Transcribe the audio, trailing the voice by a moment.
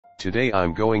Today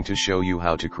I'm going to show you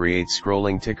how to create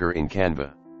scrolling ticker in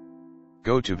Canva.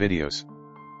 Go to Videos.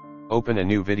 Open a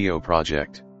new video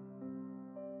project.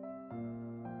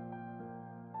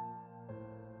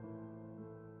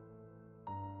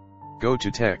 Go to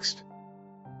Text.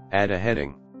 Add a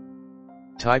heading.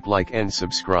 Type like and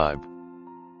subscribe.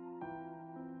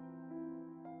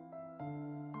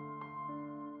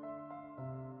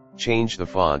 Change the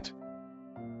font.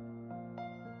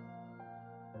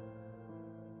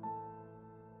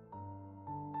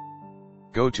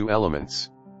 Go to Elements.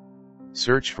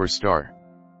 Search for star.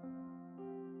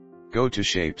 Go to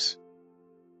Shapes.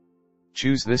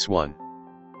 Choose this one.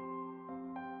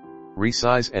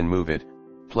 Resize and move it,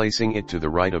 placing it to the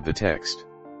right of the text.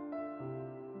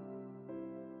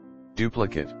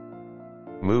 Duplicate.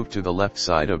 Move to the left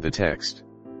side of the text.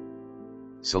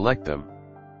 Select them.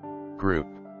 Group.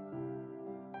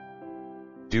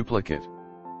 Duplicate.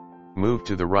 Move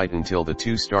to the right until the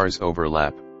two stars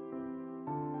overlap.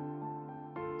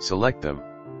 Select them.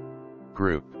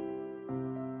 Group.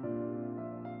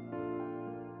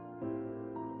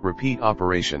 Repeat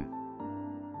operation.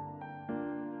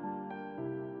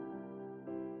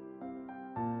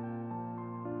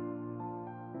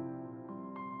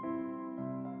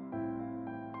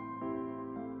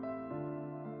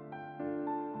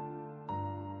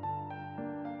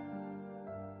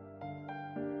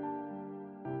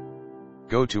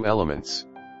 Go to Elements.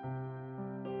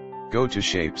 Go to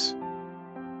Shapes.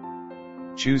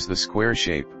 Choose the square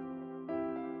shape.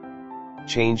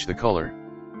 Change the color.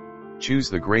 Choose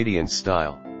the gradient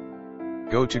style.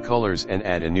 Go to Colors and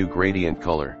add a new gradient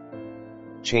color.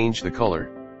 Change the color.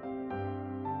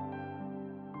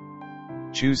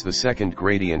 Choose the second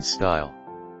gradient style.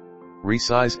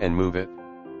 Resize and move it.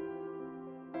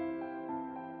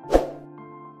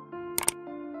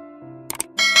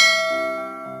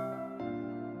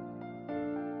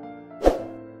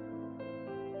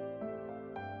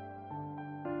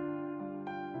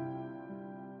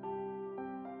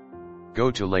 Go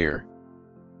to Layer.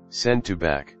 Send to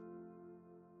Back.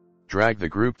 Drag the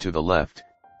group to the left,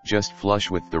 just flush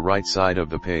with the right side of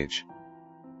the page.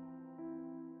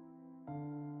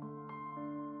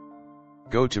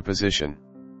 Go to Position.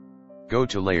 Go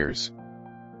to Layers.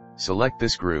 Select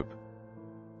this group.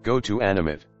 Go to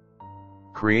Animate.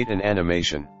 Create an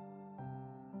animation.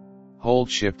 Hold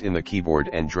Shift in the keyboard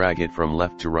and drag it from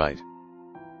left to right.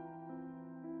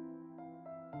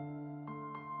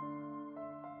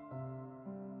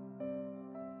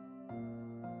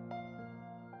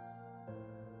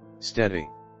 Steady.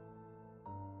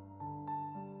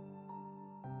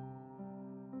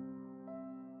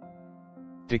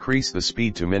 Decrease the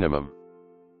speed to minimum.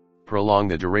 Prolong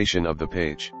the duration of the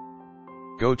page.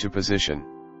 Go to Position.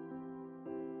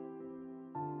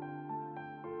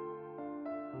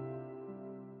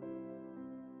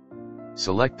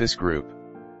 Select this group.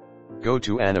 Go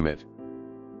to Animate.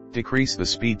 Decrease the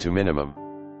speed to minimum.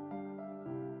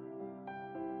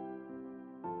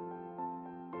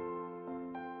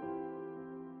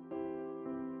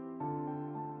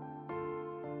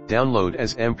 Download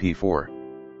as MP4.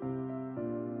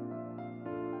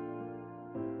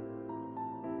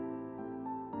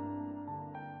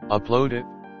 Upload it.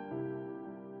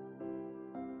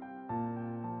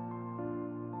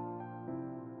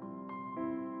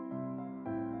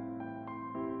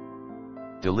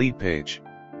 Delete page.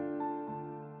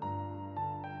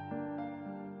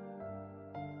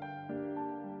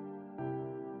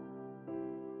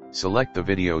 Select the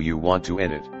video you want to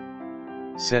edit.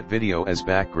 Set video as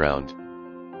background.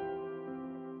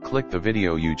 Click the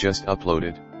video you just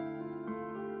uploaded.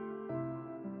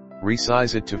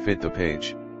 Resize it to fit the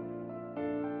page.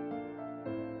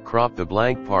 Crop the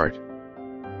blank part.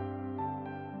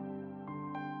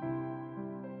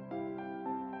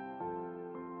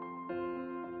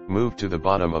 Move to the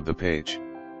bottom of the page.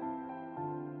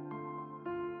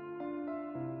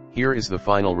 Here is the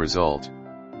final result.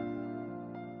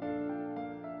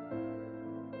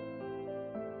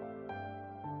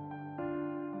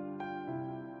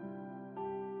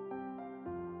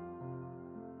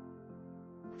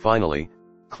 Finally,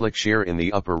 click Share in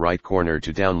the upper right corner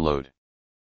to download.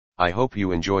 I hope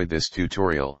you enjoyed this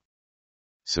tutorial.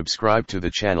 Subscribe to the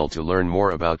channel to learn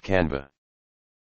more about Canva.